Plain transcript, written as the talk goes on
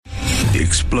The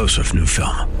explosive new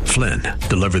film, Flynn,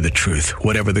 deliver the truth,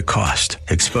 whatever the cost,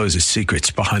 exposes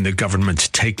secrets behind the government's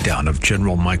takedown of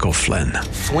General Michael Flynn.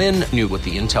 Flynn knew what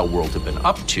the intel world had been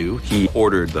up to. He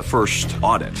ordered the first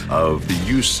audit of the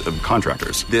use of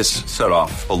contractors. This set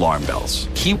off alarm bells.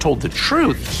 He told the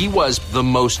truth. He was the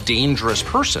most dangerous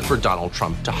person for Donald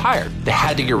Trump to hire. They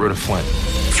had to get rid of Flynn.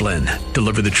 Flynn,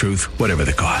 deliver the truth, whatever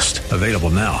the cost. Available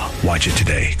now. Watch it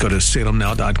today. Go to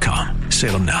salemnow.com.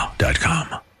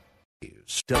 salemnow.com.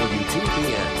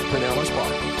 WTPN, Pinellas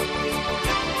Park.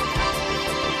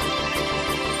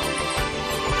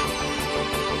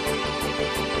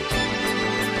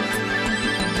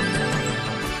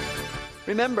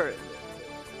 Remember,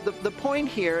 the point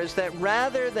here is that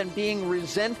rather than being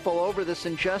resentful over this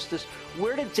injustice,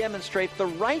 we're to demonstrate the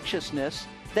righteousness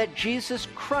that Jesus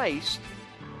Christ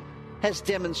has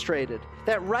demonstrated.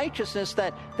 That righteousness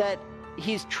that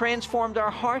He's transformed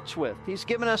our hearts with. He's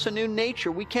given us a new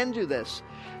nature. We can do this.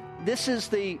 This is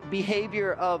the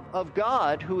behavior of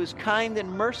God, who is kind and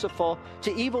merciful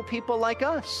to evil people like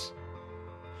us.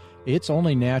 It's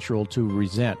only natural to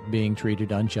resent being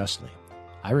treated unjustly.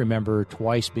 I remember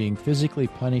twice being physically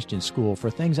punished in school for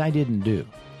things I didn't do.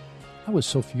 I was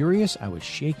so furious I was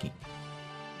shaking.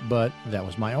 But that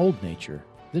was my old nature.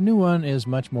 The new one is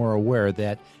much more aware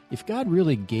that if God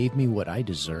really gave me what I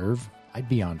deserve, I'd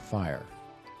be on fire.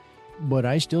 But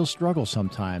I still struggle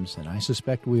sometimes, and I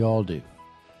suspect we all do.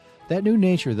 That new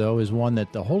nature, though, is one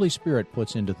that the Holy Spirit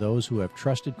puts into those who have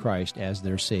trusted Christ as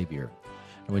their Savior.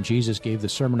 And when Jesus gave the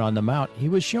Sermon on the Mount, He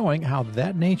was showing how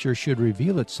that nature should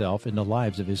reveal itself in the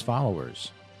lives of His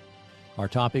followers. Our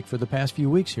topic for the past few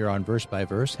weeks here on Verse by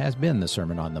Verse has been the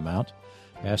Sermon on the Mount.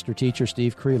 Pastor-teacher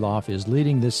Steve Kreloff is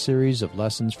leading this series of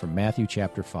lessons from Matthew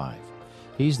chapter 5.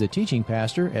 He's the teaching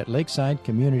pastor at Lakeside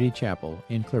Community Chapel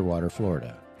in Clearwater,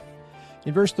 Florida.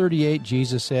 In verse 38,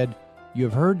 Jesus said, "You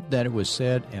have heard that it was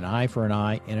said, an eye for an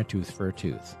eye and a tooth for a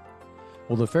tooth."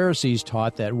 Well, the Pharisees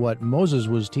taught that what Moses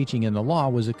was teaching in the law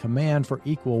was a command for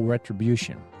equal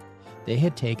retribution. They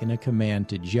had taken a command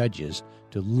to judges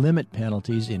to limit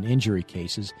penalties in injury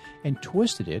cases and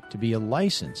twisted it to be a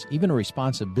license, even a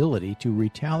responsibility, to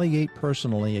retaliate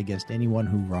personally against anyone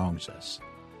who wrongs us.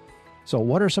 So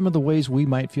what are some of the ways we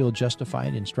might feel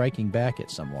justified in striking back at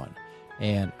someone?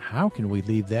 And how can we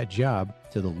leave that job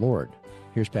to the Lord?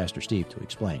 Here's Pastor Steve to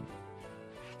explain.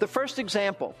 The first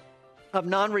example of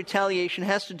non-retaliation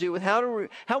has to do with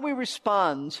how we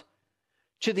respond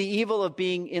to the evil of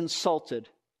being insulted.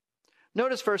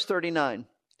 Notice verse 39.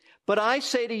 "But I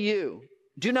say to you,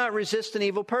 do not resist an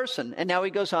evil person." And now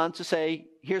he goes on to say,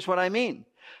 here's what I mean.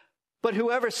 "But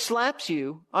whoever slaps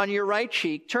you on your right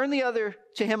cheek, turn the other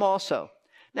to him also."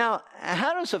 Now,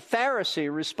 how does a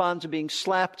Pharisee respond to being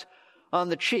slapped on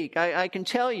the cheek? I can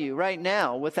tell you right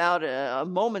now, without a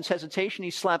moment's hesitation,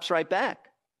 he slaps right back.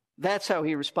 That's how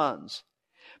he responds.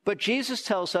 But Jesus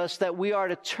tells us that we are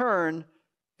to turn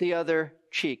the other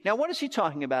cheek. Now, what is he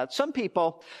talking about? Some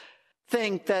people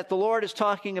think that the Lord is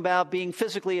talking about being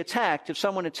physically attacked. If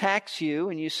someone attacks you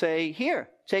and you say, "Here,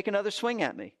 take another swing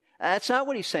at me." That's not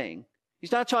what he's saying.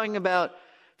 He's not talking about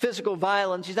physical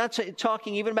violence. He's not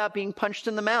talking even about being punched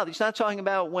in the mouth. He's not talking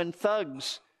about when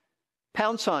thugs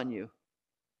pounce on you.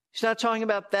 He's not talking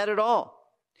about that at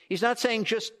all. He's not saying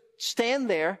just stand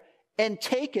there and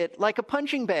take it like a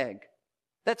punching bag.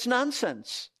 That's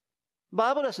nonsense. The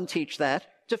Bible doesn't teach that.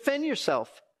 Defend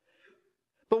yourself.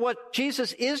 But what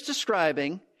Jesus is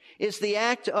describing is the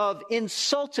act of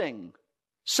insulting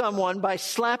someone by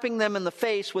slapping them in the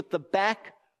face with the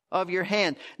back of your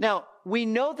hand. Now, we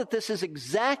know that this is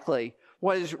exactly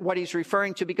what he's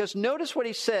referring to, because notice what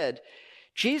he said.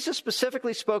 Jesus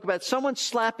specifically spoke about someone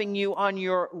slapping you on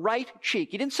your right cheek.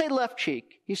 He didn't say left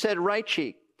cheek. He said right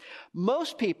cheek.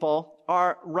 Most people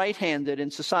are right-handed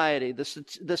in society.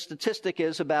 The statistic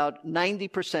is about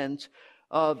 90%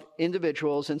 of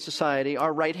individuals in society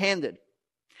are right-handed.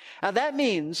 Now that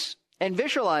means, and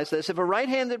visualize this, if a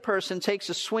right-handed person takes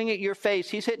a swing at your face,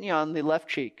 he's hitting you on the left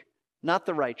cheek, not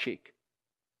the right cheek.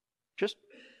 Just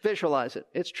visualize it.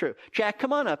 It's true. Jack,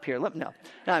 come on up here. No,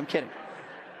 I'm kidding.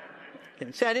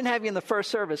 See, I didn't have you in the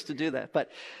first service to do that, but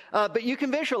you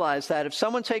can visualize that. If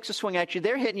someone takes a swing at you,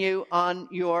 they're hitting you on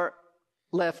your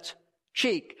left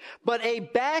cheek. But a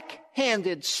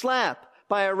backhanded slap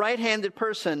by a right-handed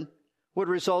person would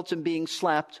result in being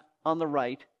slapped on the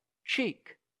right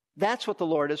cheek. That's what the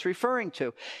Lord is referring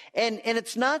to. And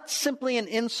it's not simply an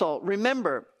insult.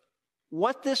 Remember,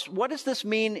 what does this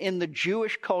mean in the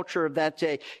Jewish culture of that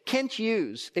day? Kent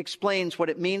Hughes explains what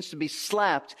it means to be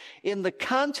slapped in the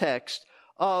context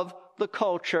of the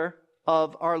culture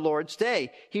of our Lord's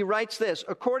day. He writes this: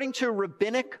 according to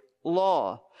rabbinic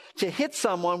law. To hit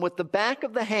someone with the back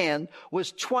of the hand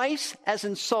was twice as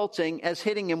insulting as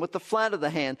hitting him with the flat of the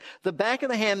hand. The back of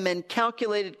the hand meant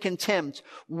calculated contempt,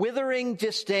 withering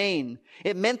disdain.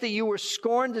 It meant that you were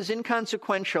scorned as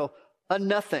inconsequential, a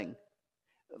nothing.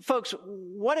 Folks,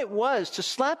 what it was to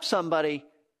slap somebody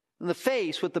in the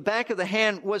face with the back of the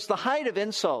hand was the height of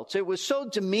insults. It was so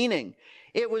demeaning.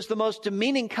 It was the most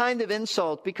demeaning kind of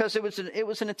insult because it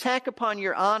was an attack upon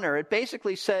your honor. It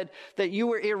basically said that you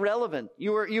were irrelevant.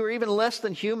 You were even less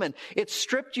than human. It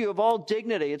stripped you of all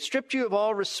dignity. It stripped you of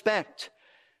all respect.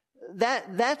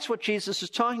 That's what Jesus is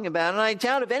talking about. And I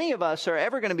doubt if any of us are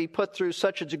ever going to be put through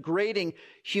such a degrading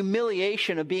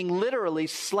humiliation of being literally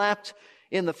slapped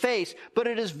in the face. But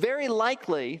it is very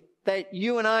likely that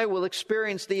you and I will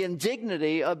experience the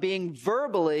indignity of being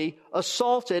verbally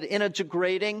assaulted in a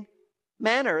degrading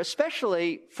manner,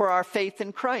 especially for our faith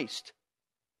in Christ.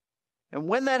 And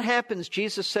when that happens,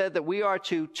 Jesus said that we are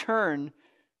to turn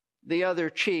the other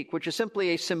cheek, which is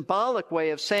simply a symbolic way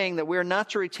of saying that we're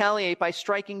not to retaliate by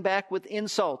striking back with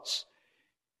insults.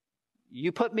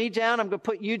 You put me down, I'm going to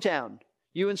put you down.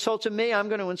 You insulted me, I'm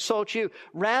going to insult you.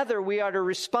 Rather, we are to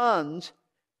respond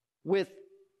with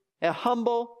a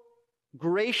humble,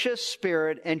 gracious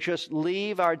spirit and just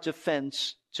leave our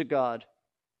defense to God.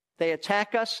 They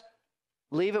attack us,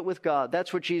 leave it with God.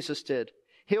 That's what Jesus did.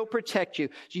 He'll protect you.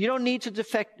 So you don't need to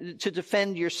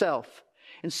defend yourself.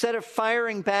 Instead of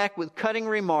firing back with cutting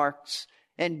remarks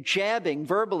and jabbing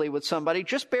verbally with somebody,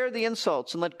 just bear the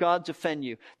insults and let God defend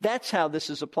you. That's how this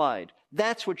is applied.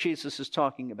 That's what Jesus is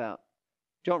talking about.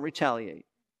 Don't retaliate.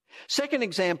 Second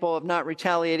example of not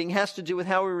retaliating has to do with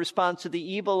how we respond to the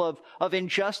evil of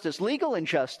injustice, legal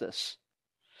injustice.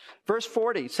 Verse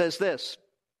 40 says this,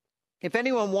 "If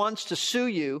anyone wants to sue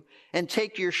you and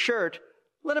take your shirt,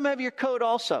 let him have your coat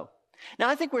also." Now,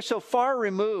 I think we're so far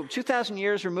removed, 2,000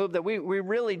 years removed, that we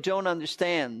really don't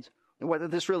understand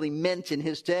what this really meant in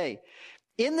his day.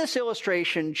 In this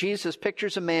illustration, Jesus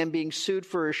pictures a man being sued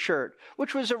for his shirt,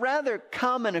 which was a rather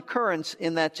common occurrence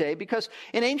in that day, because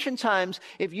in ancient times,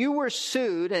 if you were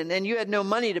sued and you had no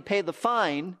money to pay the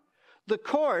fine, the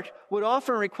court would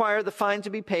often require the fine to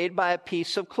be paid by a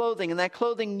piece of clothing, and that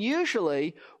clothing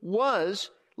usually was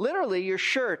literally your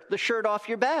shirt, the shirt off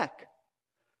your back.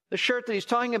 The shirt that he's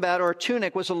talking about, or a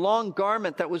tunic, was a long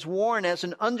garment that was worn as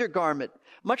an undergarment,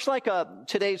 much like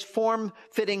today's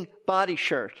form-fitting body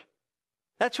shirt.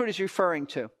 That's what he's referring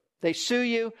to. They sue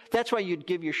you. That's why you'd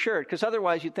give your shirt, because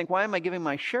otherwise you'd think, why am I giving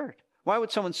my shirt? Why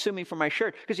would someone sue me for my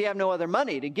shirt? Because you have no other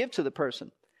money to give to the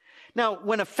person. Now,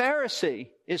 when a Pharisee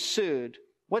is sued,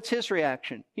 what's his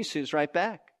reaction? He sues right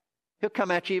back. He'll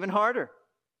come at you even harder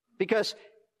because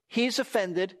he's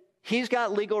offended. He's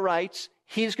got legal rights.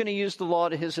 He's going to use the law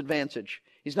to his advantage.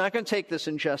 He's not going to take this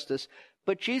injustice.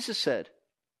 But Jesus said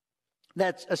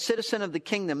that a citizen of the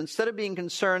kingdom, instead of being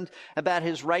concerned about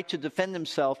his right to defend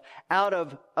himself out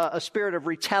of a spirit of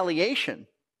retaliation,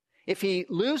 if he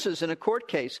loses in a court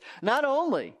case, not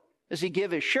only does he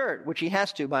give his shirt, which he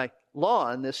has to by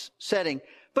law in this setting,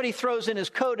 but he throws in his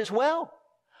coat as well.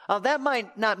 That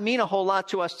might not mean a whole lot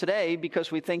to us today because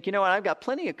we think, you know what, I've got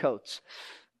plenty of coats.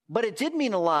 But it did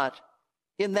mean a lot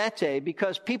in that day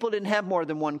because people didn't have more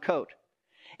than one coat.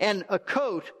 And a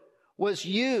coat was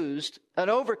used, an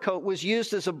overcoat was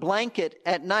used as a blanket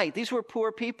at night. These were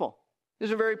poor people.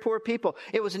 These were very poor people.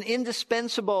 It was an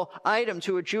indispensable item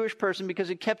to a Jewish person because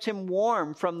it kept him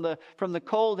warm from the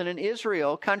cold. And in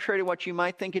Israel, contrary to what you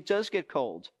might think, it does get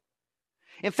cold.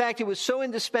 In fact, it was so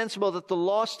indispensable that the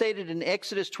law stated in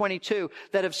Exodus 22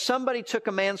 that if somebody took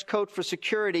a man's coat for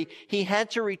security, he had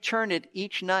to return it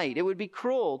each night. It would be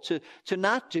cruel to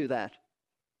not do that.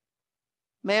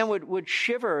 Man would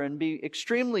shiver and be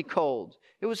extremely cold.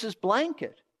 It was his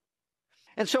blanket.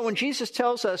 And so when Jesus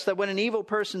tells us that when an evil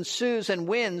person sues and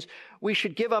wins, we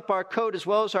should give up our coat as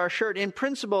well as our shirt, in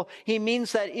principle, he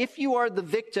means that if you are the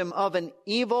victim of an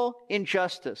evil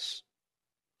injustice,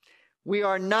 we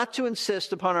are not to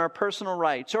insist upon our personal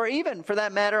rights, or even, for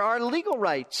that matter, our legal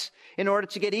rights in order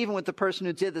to get even with the person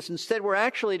who did this. Instead, we're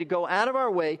actually to go out of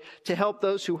our way to help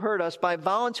those who hurt us by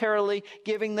voluntarily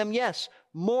giving them, yes,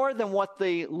 more than what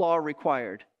the law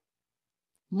required.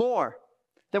 More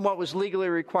than what was legally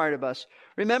required of us.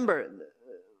 Remember,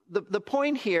 the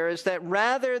point here is that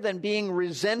rather than being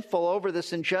resentful over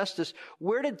this injustice,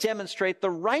 we're to demonstrate the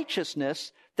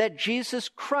righteousness that Jesus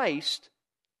Christ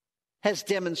has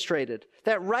demonstrated.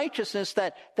 That righteousness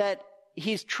that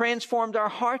he's transformed our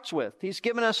hearts with. He's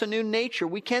given us a new nature.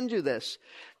 We can do this.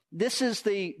 This is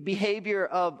the behavior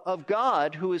of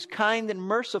God, who is kind and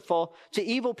merciful to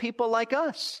evil people like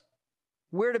us.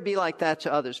 We're to be like that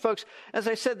to others. Folks, as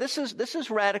I said, this is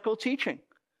radical teaching.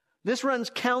 This runs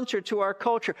counter to our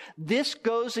culture. This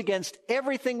goes against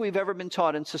everything we've ever been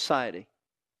taught in society.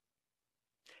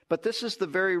 But this is the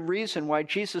very reason why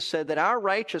Jesus said that our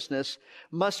righteousness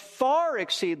must far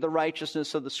exceed the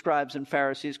righteousness of the scribes and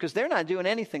Pharisees, because they're not doing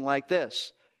anything like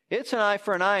this. It's an eye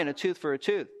for an eye and a tooth for a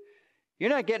tooth. You're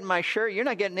not getting my shirt. You're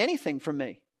not getting anything from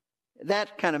me.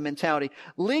 That kind of mentality.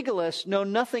 Legalists know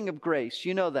nothing of grace.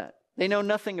 You know that. They know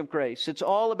nothing of grace. It's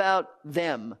all about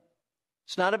them.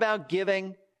 It's not about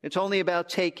giving. It's only about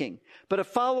taking. But a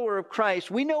follower of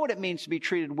Christ, we know what it means to be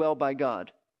treated well by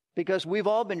God, because we've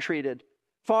all been treated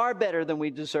far better than we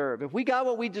deserve. If we got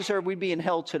what we deserve, we'd be in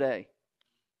hell today.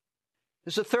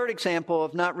 There's a third example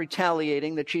of not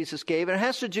retaliating that Jesus gave, and it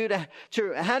has to do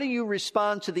to how do you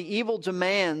respond to the evil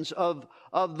demands of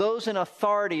those in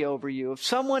authority over you. If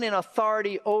someone in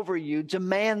authority over you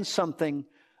demands something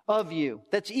of you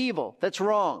that's evil, that's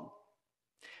wrong.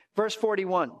 Verse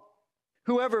 41,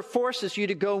 whoever forces you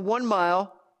to go 1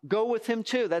 mile, go with him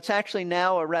too. That's actually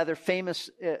now a rather famous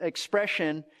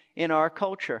expression in our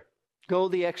culture. Go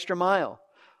the extra mile.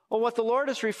 Well, what the Lord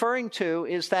is referring to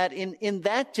is that in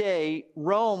that day,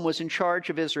 Rome was in charge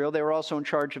of Israel. They were also in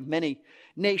charge of many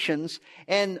nations.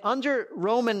 And under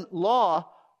Roman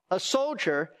law, a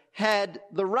soldier had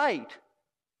the right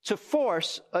to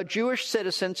force a Jewish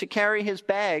citizen to carry his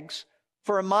bags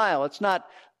for 1 mile. It's not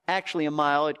actually 1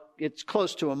 mile. It's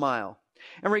close to 1 mile.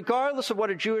 And regardless of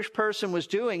what a Jewish person was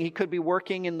doing, he could be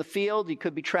working in the field, he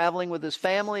could be traveling with his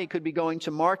family, he could be going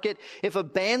to market. If a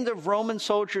band of Roman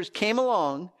soldiers came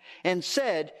along and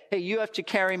said, hey, you have to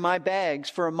carry my bags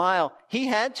for 1 mile, he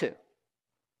had to.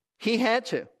 He had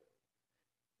to.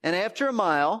 And after 1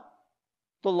 mile,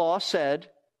 the law said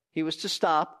he was to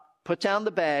stop, put down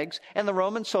the bags, and the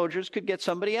Roman soldiers could get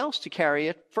somebody else to carry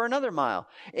it for another mile.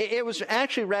 It was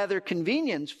actually rather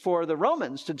convenient for the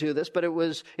Romans to do this, but it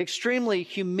was extremely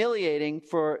humiliating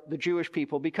for the Jewish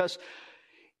people, because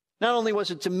not only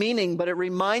was it demeaning, but it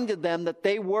reminded them that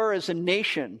they were, as a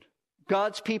nation,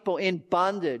 God's people in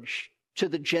bondage to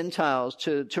the Gentiles,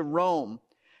 to Rome.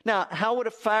 Now, how would a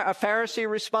Pharisee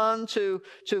respond to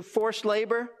forced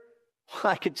labor?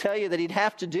 Well, I could tell you that he'd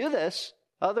have to do this.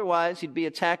 Otherwise, he'd be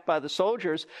attacked by the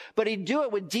soldiers, but he'd do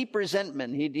it with deep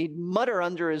resentment. He'd mutter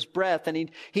under his breath,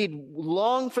 and he'd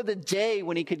long for the day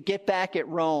when he could get back at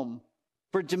Rome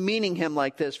for demeaning him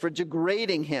like this, for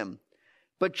degrading him.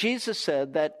 But Jesus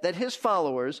said that his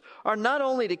followers are not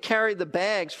only to carry the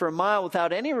bags for 1 mile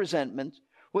without any resentment,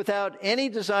 without any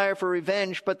desire for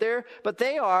revenge, but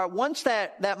they are, once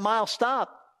that mile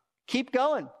stopped, keep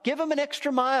going. Give them an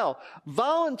extra mile.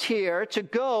 Volunteer to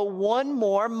go 1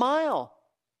 more mile.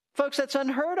 Folks, that's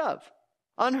unheard of.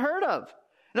 Unheard of.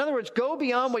 In other words, go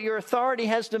beyond what your authority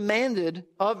has demanded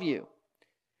of you.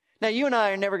 Now, you and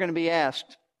I are never going to be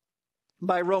asked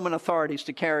by Roman authorities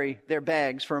to carry their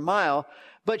bags for 1 mile,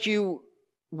 but you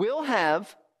will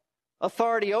have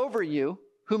authority over you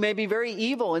who may be very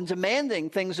evil and demanding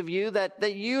things of you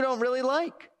that you don't really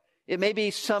like. It may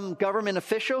be some government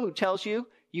official who tells you,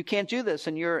 you can't do this,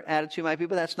 and your attitude might be,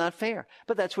 but that's not fair.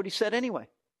 But that's what he said anyway.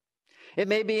 It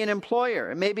may be an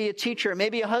employer. It may be a teacher. It may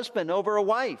be a husband over a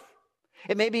wife.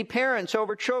 It may be parents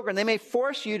over children. They may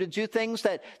force you to do things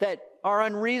that are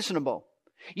unreasonable.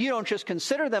 You don't just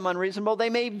consider them unreasonable. They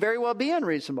may very well be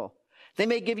unreasonable. They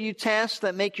may give you tasks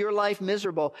that make your life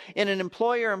miserable. In an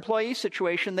employer-employee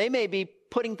situation, they may be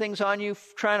putting things on you,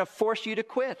 trying to force you to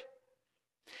quit.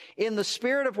 In the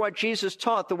spirit of what Jesus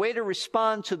taught, the way to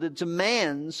respond to the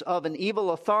demands of an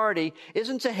evil authority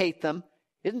isn't to hate them,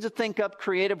 isn't to think up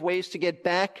creative ways to get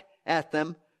back at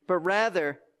them, but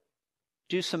rather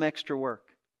do some extra work.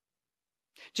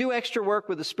 Do extra work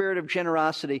with a spirit of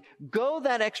generosity. Go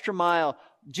that extra mile.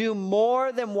 Do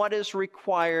more than what is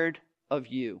required of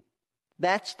you.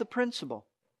 That's the principle.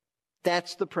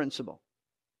 That's the principle.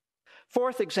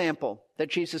 Fourth example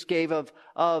that Jesus gave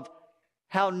of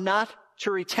how not to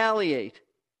retaliate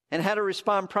and how to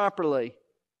respond properly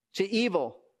to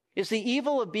evil is the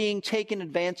evil of being taken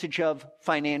advantage of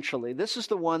financially. This is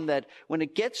the one that, when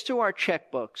it gets to our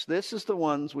checkbooks, this is the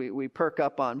ones we perk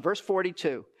up on. Verse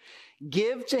 42,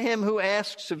 give to him who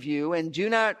asks of you, and do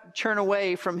not turn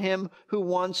away from him who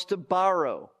wants to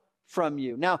borrow from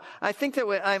you. Now, I think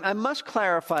that I must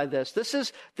clarify this.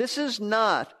 This is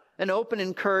not an open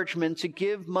encouragement to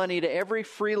give money to every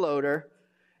freeloader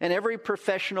and every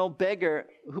professional beggar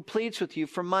who pleads with you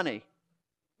for money.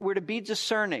 We're to be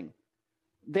discerning.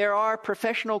 There are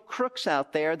professional crooks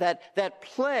out there that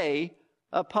play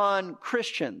upon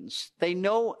Christians. They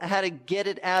know how to get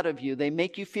it out of you. They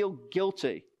make you feel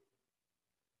guilty.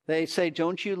 They say,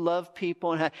 don't you love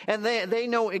people? And they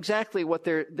know exactly what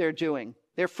they're doing.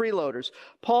 They're freeloaders.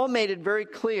 Paul made it very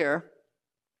clear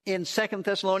in 2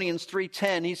 Thessalonians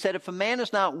 3:10, he said, if a man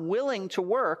is not willing to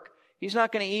work, he's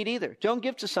not going to eat either. Don't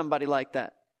give to somebody like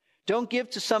that. Don't give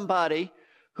to somebody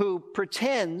who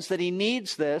pretends that he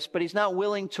needs this, but he's not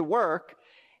willing to work,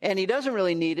 and he doesn't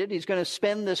really need it. He's going to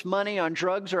spend this money on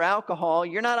drugs or alcohol.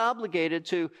 You're not obligated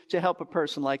to help a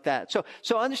person like that.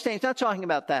 So understand, he's not talking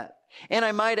about that. And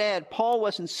I might add, Paul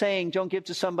wasn't saying don't give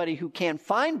to somebody who can't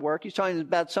find work. He's talking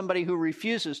about somebody who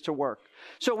refuses to work.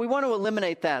 So we want to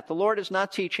eliminate that. The Lord is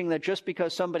not teaching that just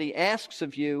because somebody asks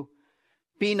of you,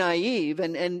 be naive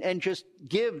and just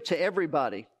give to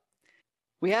everybody.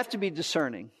 We have to be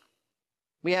discerning.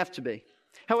 We have to be.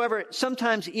 However,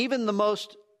 sometimes even the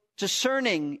most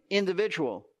discerning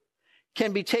individual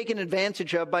can be taken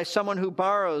advantage of by someone who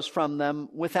borrows from them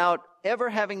without ever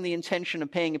having the intention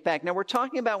of paying it back. Now, we're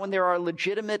talking about when there are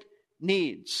legitimate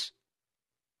needs,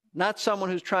 not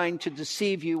someone who's trying to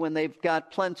deceive you when they've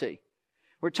got plenty.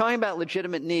 We're talking about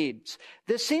legitimate needs.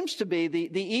 This seems to be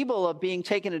the evil of being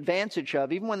taken advantage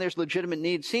of, even when there's legitimate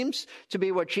needs, seems to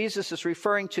be what Jesus is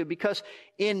referring to, because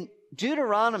in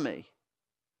Deuteronomy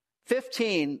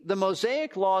 15, the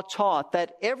Mosaic law taught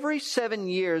that every 7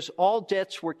 years, all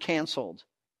debts were canceled.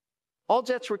 All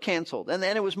debts were canceled. And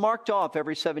then it was marked off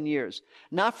every 7 years.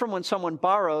 Not from when someone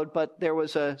borrowed, but there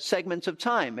was a segment of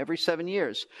time every 7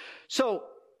 years. So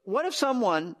what if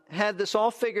someone had this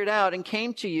all figured out and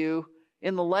came to you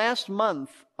in the last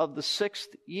month of the 6th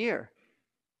year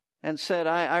and said,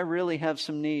 I really have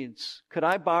some needs. Could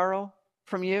I borrow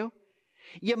from you?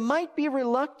 You might be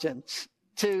reluctant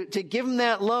to give him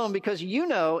that loan because you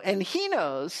know, and he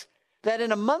knows, that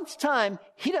in a month's time,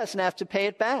 he doesn't have to pay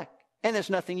it back. And there's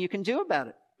nothing you can do about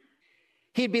it.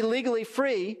 He'd be legally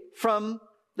free from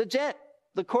the debt.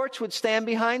 The courts would stand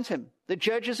behind him. The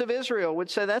judges of Israel would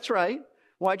say, that's right.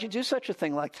 Why'd you do such a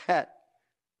thing like that?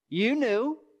 You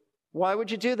knew. Why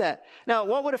would you do that? Now,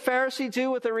 what would a Pharisee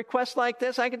do with a request like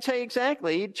this? I can tell you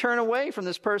exactly. He'd turn away from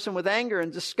this person with anger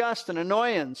and disgust and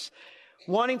annoyance,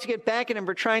 wanting to get back at him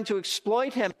for trying to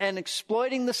exploit him and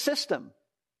exploiting the system.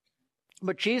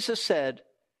 But Jesus said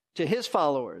to his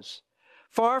followers,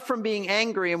 far from being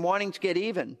angry and wanting to get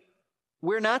even,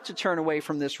 we're not to turn away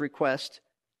from this request,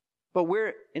 but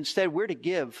we're to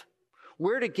give.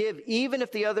 We're to give even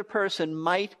if the other person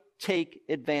might take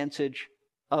advantage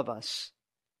of us.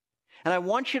 And I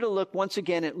want you to look once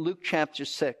again at Luke chapter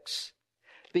 6,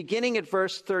 beginning at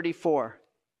verse 34.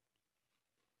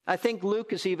 I think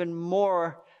Luke is even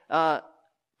more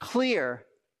clear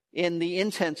in the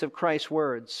intent of Christ's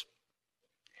words.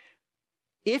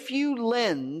 If you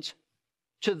lend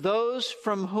to those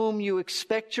from whom you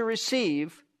expect to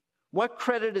receive, what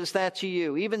credit is that to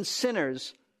you? Even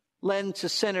sinners lend to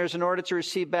sinners in order to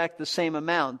receive back the same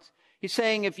amount. He's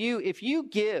saying if you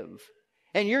give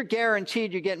and you're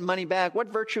guaranteed you're getting money back,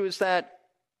 what virtue is that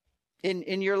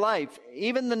in your life?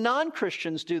 Even the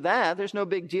non-Christians do that. There's no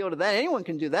big deal to that. Anyone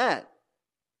can do that.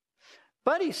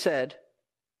 But he said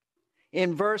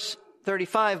in verse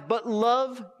 35, but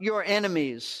love your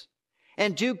enemies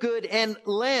and do good and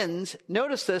lend,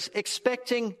 notice this,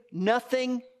 expecting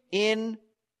nothing in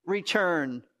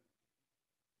return.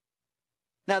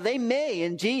 Now, they may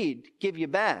indeed give you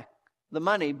back the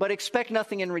money, but expect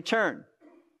nothing in return.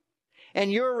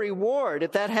 And your reward,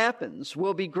 if that happens,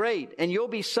 will be great, and you'll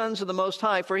be sons of the Most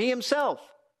High, for he himself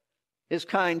is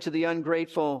kind to the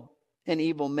ungrateful and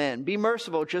evil men. Be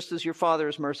merciful just as your Father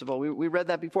is merciful. We read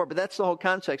that before, but that's the whole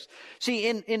context. See,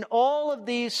 in all of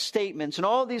these statements and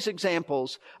all of these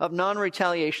examples of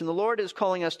non-retaliation, the Lord is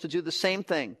calling us to do the same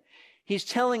thing. He's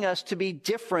telling us to be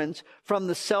different from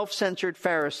the self-centered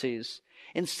Pharisees.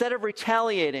 Instead of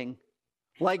retaliating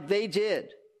like they did,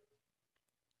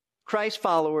 Christ's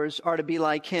followers are to be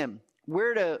like him.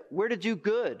 We're to do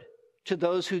good to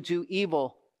those who do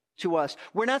evil to us.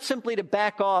 We're not simply to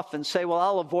back off and say, well,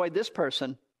 I'll avoid this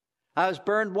person. I was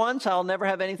burned once, I'll never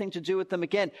have anything to do with them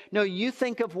again. No, you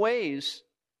think of ways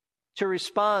to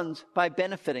respond by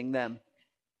benefiting them.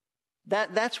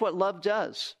 That's what love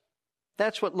does.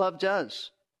 That's what love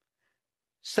does.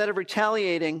 Instead of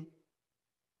retaliating,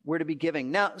 we're to be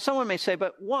giving. Now, someone may say,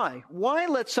 but why? Why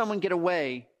let someone get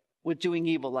away with doing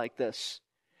evil like this?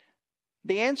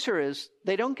 The answer is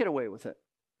they don't get away with it.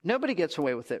 Nobody gets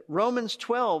away with it. Romans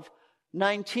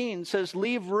 12:19 says,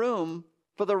 leave room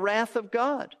for the wrath of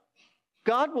God.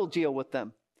 God will deal with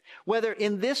them. Whether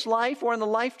in this life or in the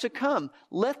life to come,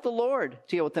 let the Lord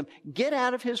deal with them. Get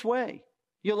out of his way.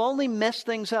 You'll only mess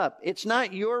things up. It's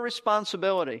not your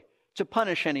responsibility to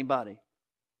punish anybody.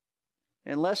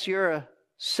 Unless you're a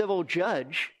civil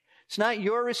judge, it's not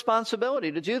your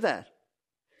responsibility to do that.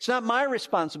 It's not my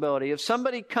responsibility. If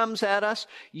somebody comes at us,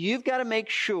 you've got to make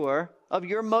sure of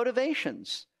your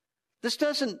motivations. This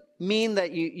doesn't mean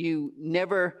that you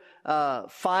never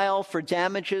file for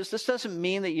damages. This doesn't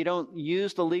mean that you don't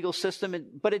use the legal system.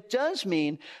 But it does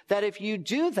mean that if you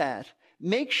do that,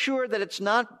 make sure that it's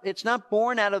not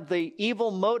born out of the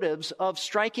evil motives of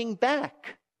striking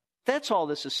back. That's all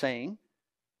this is saying.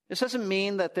 This doesn't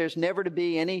mean that there's never to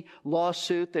be any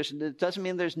lawsuit. It doesn't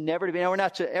mean there's never to be. Now, we're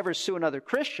not to ever sue another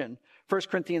Christian. 1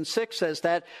 Corinthians 6 says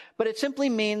that. But it simply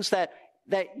means that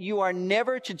you are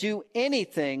never to do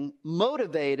anything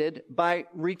motivated by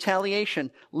retaliation.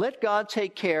 Let God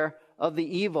take care of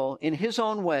the evil in His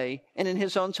own way and in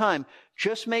His own time.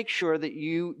 Just make sure that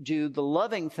you do the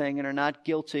loving thing and are not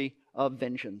guilty of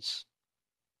vengeance.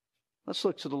 Let's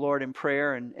look to the Lord in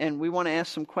prayer, and we want to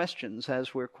ask some questions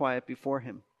as we're quiet before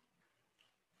Him.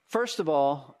 First of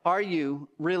all, are you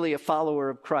really a follower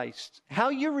of Christ? How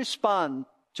you respond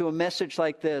to a message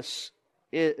like this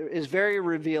is very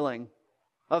revealing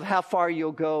of how far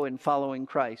you'll go in following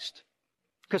Christ.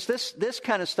 Because this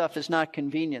kind of stuff is not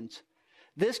convenient.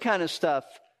 This kind of stuff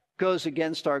goes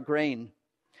against our grain.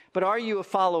 But are you a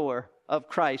follower of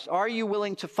Christ? Are you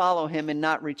willing to follow Him in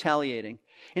not retaliating,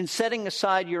 in setting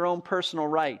aside your own personal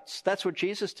rights? That's what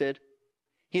Jesus did.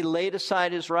 He laid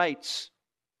aside His rights.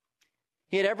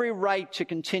 He had every right to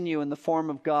continue in the form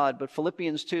of God, but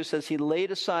Philippians 2 says He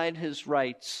laid aside His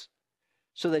rights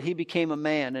so that He became a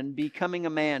man, and becoming a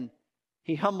man,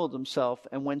 He humbled Himself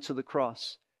and went to the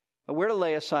cross. But we're to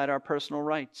lay aside our personal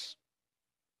rights.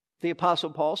 The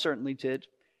Apostle Paul certainly did.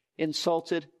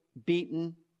 Insulted,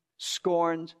 beaten,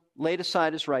 scorned, laid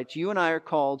aside his rights. You and I are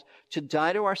called to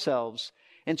die to ourselves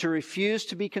and to refuse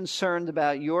to be concerned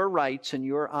about your rights and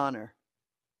your honor.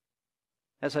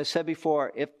 As I said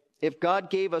before, if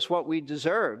God gave us what we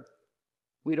deserved,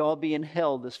 we'd all be in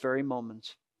hell this very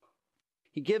moment.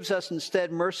 He gives us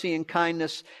instead mercy and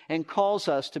kindness and calls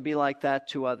us to be like that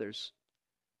to others.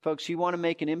 Folks, you want to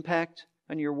make an impact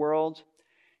on your world?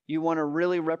 You want to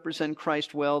really represent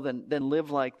Christ well, then live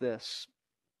like this.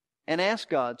 And ask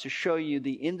God to show you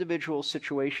the individual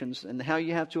situations and how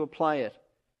you have to apply it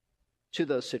to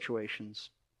those situations.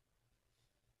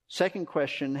 Second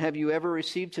question, have you ever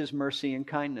received His mercy and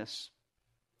kindness?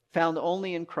 Found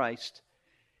only in Christ.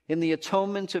 In the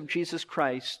atonement of Jesus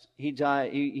Christ, He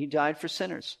died for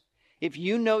sinners. If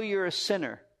you know you're a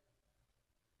sinner,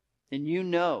 and you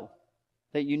know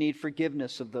that you need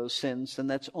forgiveness of those sins, then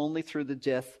that's only through the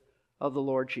death of the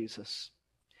Lord Jesus.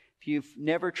 If you've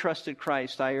never trusted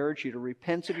Christ, I urge you to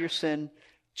repent of your sin,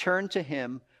 turn to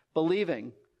Him,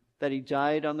 believing that He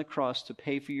died on the cross to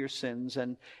pay for your sins.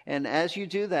 And as you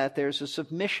do that, there's a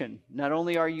submission. Not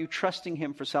only are you trusting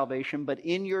Him for salvation, but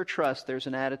in your trust, there's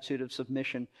an attitude of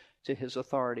submission to His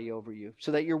authority over you,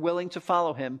 so that you're willing to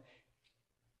follow Him,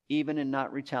 even in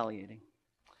not retaliating.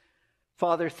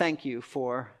 Father, thank you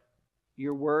for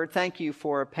your word. Thank you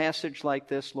for a passage like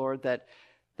this, Lord, that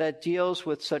deals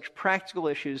with such practical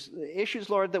issues,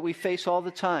 Lord, that we face all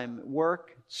the time,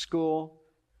 work, school.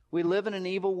 We live in an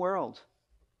evil world.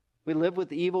 We live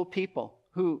with evil people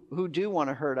who do want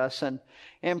to hurt us. And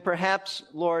perhaps,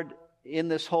 Lord, in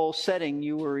this whole setting,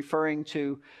 you were referring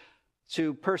to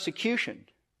persecution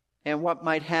and what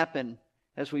might happen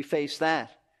as we face that.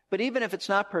 But even if it's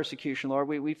not persecution, Lord,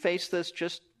 we face this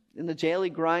just in the daily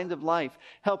grind of life.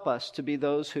 Help us to be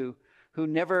those who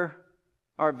never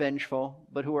are vengeful,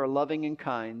 but who are loving and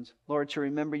kind. Lord, to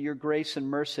remember your grace and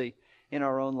mercy in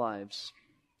our own lives.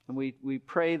 And we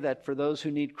pray that for those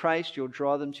who need Christ, you'll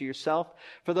draw them to yourself.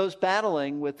 For those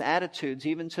battling with attitudes,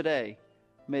 even today,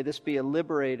 may this be a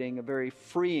liberating, a very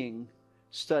freeing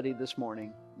study this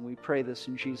morning. And we pray this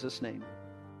in Jesus' name.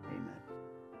 Amen.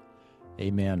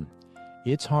 Amen.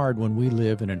 It's hard when we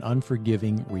live in an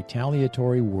unforgiving,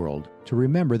 retaliatory world to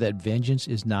remember that vengeance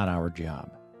is not our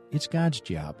job. It's God's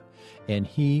job, and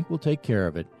He will take care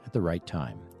of it at the right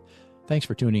time. Thanks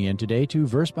for tuning in today to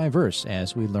Verse by Verse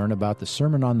as we learn about the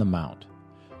Sermon on the Mount.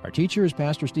 Our teacher is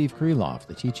Pastor Steve Kreloff,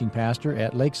 the teaching pastor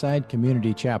at Lakeside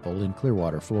Community Chapel in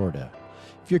Clearwater, Florida.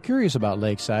 If you're curious about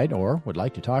Lakeside or would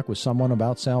like to talk with someone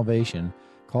about salvation,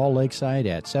 call Lakeside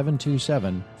at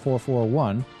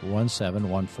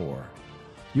 727-441-1714.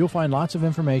 You'll find lots of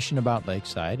information about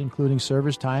Lakeside, including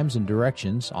service times and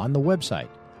directions, on the website,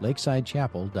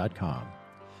 lakesidechapel.com.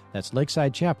 That's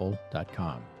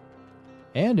lakesidechapel.com.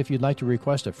 And if you'd like to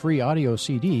request a free audio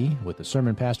CD with the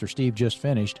sermon Pastor Steve just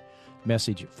finished,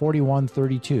 message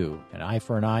 4132, an eye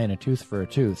for an eye and a tooth for a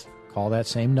tooth, call that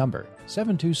same number,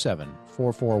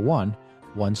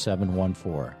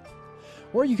 727-441-1714.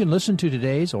 Or you can listen to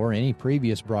today's or any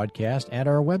previous broadcast at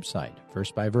our website,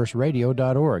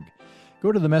 versebyverseradio.org.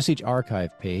 Go to the Message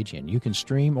Archive page and you can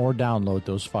stream or download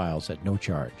those files at no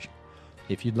charge.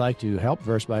 If you'd like to help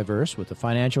Verse by Verse with a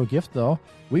financial gift, though,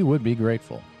 we would be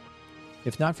grateful.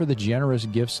 If not for the generous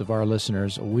gifts of our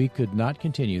listeners, we could not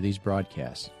continue these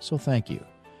broadcasts, so thank you.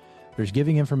 There's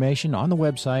giving information on the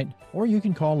website, or you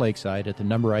can call Lakeside at the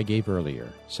number I gave earlier,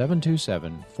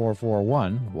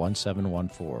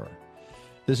 727-441-1714.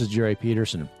 This is Jerry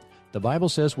Peterson. The Bible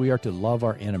says we are to love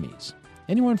our enemies.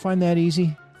 Anyone find that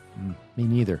easy? Me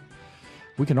neither.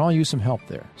 We can all use some help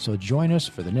there, so join us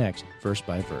for the next Verse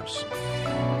by Verse.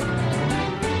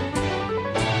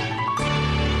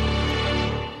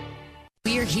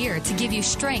 We're here to give you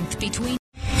strength between...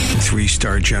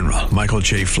 3-star General Michael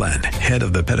J. Flynn, head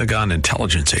of the Pentagon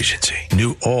Intelligence Agency,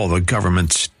 knew all the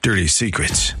government's dirty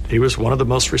secrets. He was one of the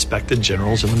most respected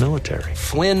generals in the military.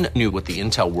 Flynn knew what the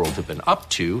intel world had been up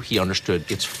to. He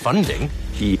understood its funding.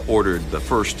 He ordered the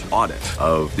first audit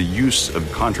of the use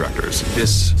of contractors.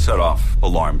 This set off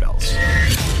alarm bells.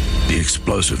 The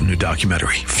explosive new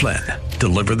documentary, Flynn,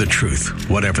 Deliver the Truth,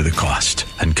 Whatever the Cost,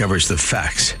 uncovers the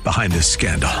facts behind this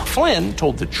scandal. Flynn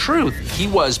told the truth. He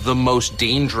was the most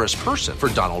dangerous person for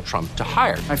Donald Trump to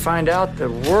hire. I find out the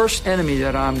worst enemy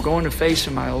that I'm going to face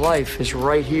in my life is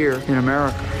right here in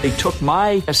America. They took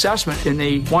my assessment and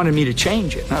they wanted me to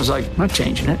change it. And I was like, I'm not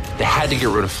changing it. They had to get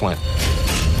rid of Flynn.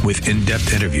 With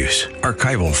in-depth interviews,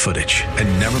 archival footage,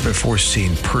 and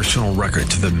never-before-seen personal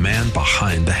records of the man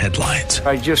behind the headlines.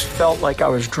 I just felt like I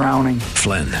was drowning.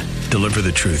 Flynn, Deliver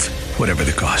the Truth, Whatever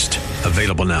the Cost.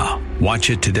 Available now.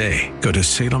 Watch it today. Go to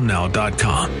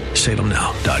salemnow.com.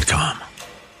 salemnow.com.